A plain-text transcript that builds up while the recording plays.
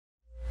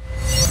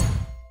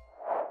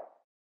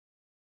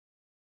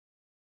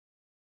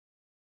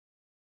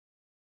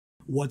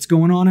What's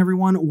going on,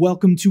 everyone?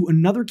 Welcome to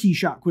another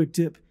KeyShot quick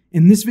tip.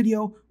 In this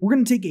video, we're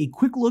going to take a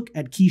quick look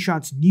at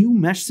KeyShot's new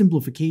mesh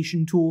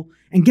simplification tool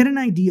and get an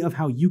idea of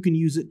how you can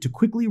use it to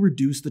quickly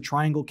reduce the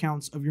triangle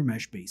counts of your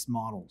mesh-based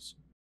models.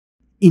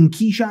 In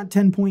KeyShot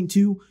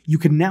 10.2, you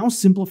can now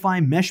simplify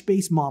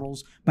mesh-based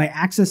models by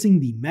accessing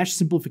the Mesh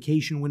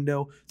Simplification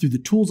window through the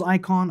Tools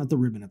icon at the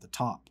ribbon at the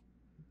top.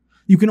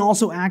 You can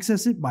also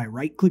access it by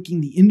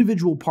right-clicking the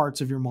individual parts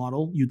of your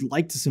model you'd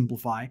like to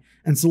simplify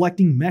and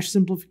selecting Mesh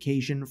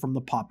Simplification from the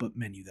pop-up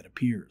menu that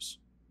appears.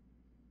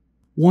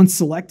 Once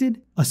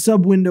selected, a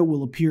sub-window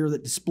will appear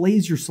that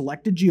displays your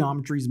selected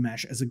geometry's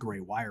mesh as a gray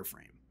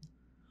wireframe.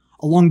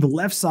 Along the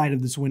left side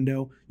of this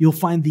window, you'll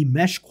find the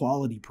Mesh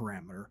Quality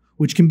parameter,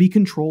 which can be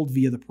controlled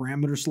via the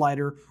parameter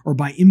slider or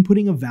by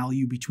inputting a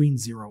value between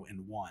 0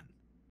 and 1.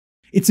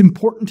 It's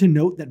important to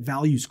note that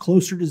values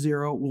closer to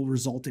 0 will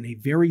result in a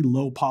very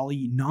low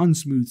poly,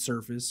 non-smooth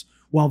surface,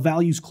 while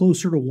values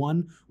closer to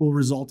 1 will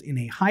result in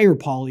a higher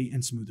poly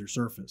and smoother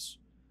surface.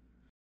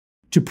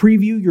 To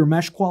preview your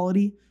mesh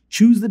quality,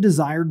 choose the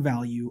desired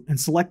value and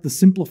select the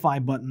Simplify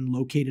button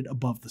located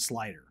above the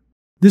slider.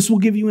 This will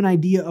give you an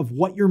idea of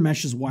what your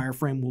mesh's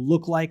wireframe will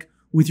look like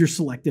with your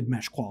selected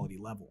mesh quality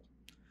level.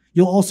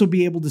 You'll also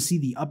be able to see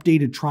the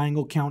updated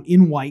triangle count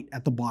in white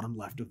at the bottom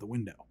left of the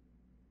window.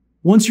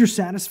 Once you're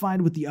satisfied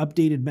with the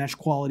updated mesh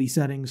quality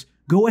settings,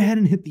 go ahead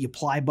and hit the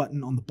Apply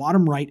button on the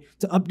bottom right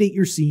to update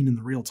your scene in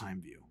the real-time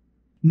view.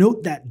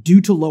 Note that due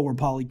to lower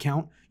poly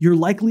count, you're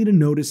likely to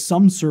notice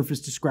some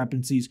surface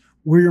discrepancies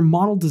where your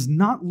model does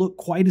not look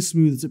quite as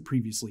smooth as it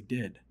previously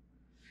did.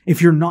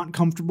 If you're not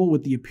comfortable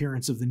with the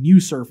appearance of the new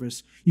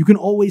surface, you can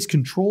always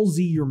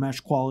Ctrl-Z your mesh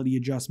quality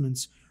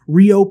adjustments,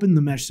 reopen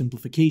the Mesh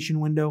Simplification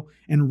window,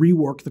 and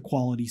rework the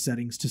quality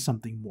settings to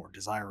something more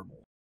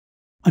desirable.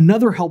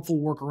 Another helpful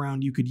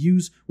workaround you could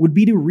use would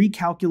be to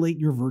recalculate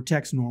your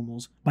vertex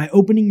normals by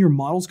opening your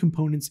model's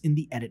components in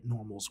the Edit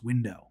Normals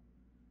window.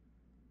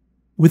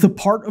 With a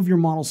part of your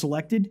model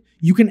selected,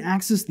 you can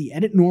access the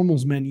Edit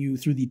Normals menu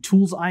through the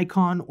Tools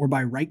icon or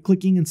by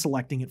right-clicking and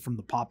selecting it from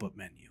the pop-up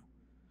menu.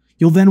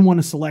 You'll then want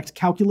to select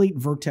Calculate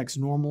Vertex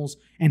Normals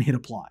and hit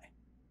Apply.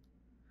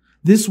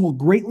 This will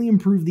greatly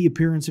improve the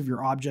appearance of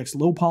your object's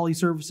low poly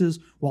surfaces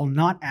while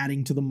not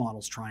adding to the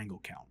model's triangle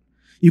count.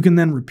 You can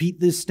then repeat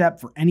this step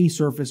for any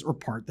surface or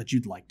part that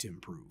you'd like to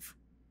improve.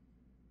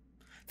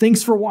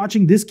 Thanks for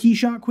watching this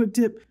KeyShot quick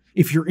tip.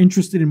 If you're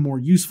interested in more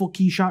useful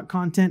KeyShot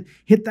content,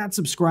 hit that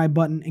subscribe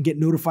button and get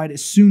notified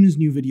as soon as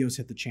new videos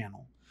hit the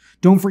channel.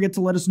 Don't forget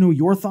to let us know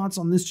your thoughts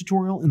on this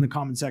tutorial in the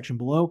comment section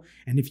below,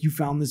 and if you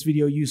found this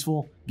video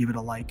useful, give it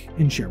a like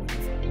and share with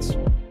your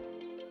friends.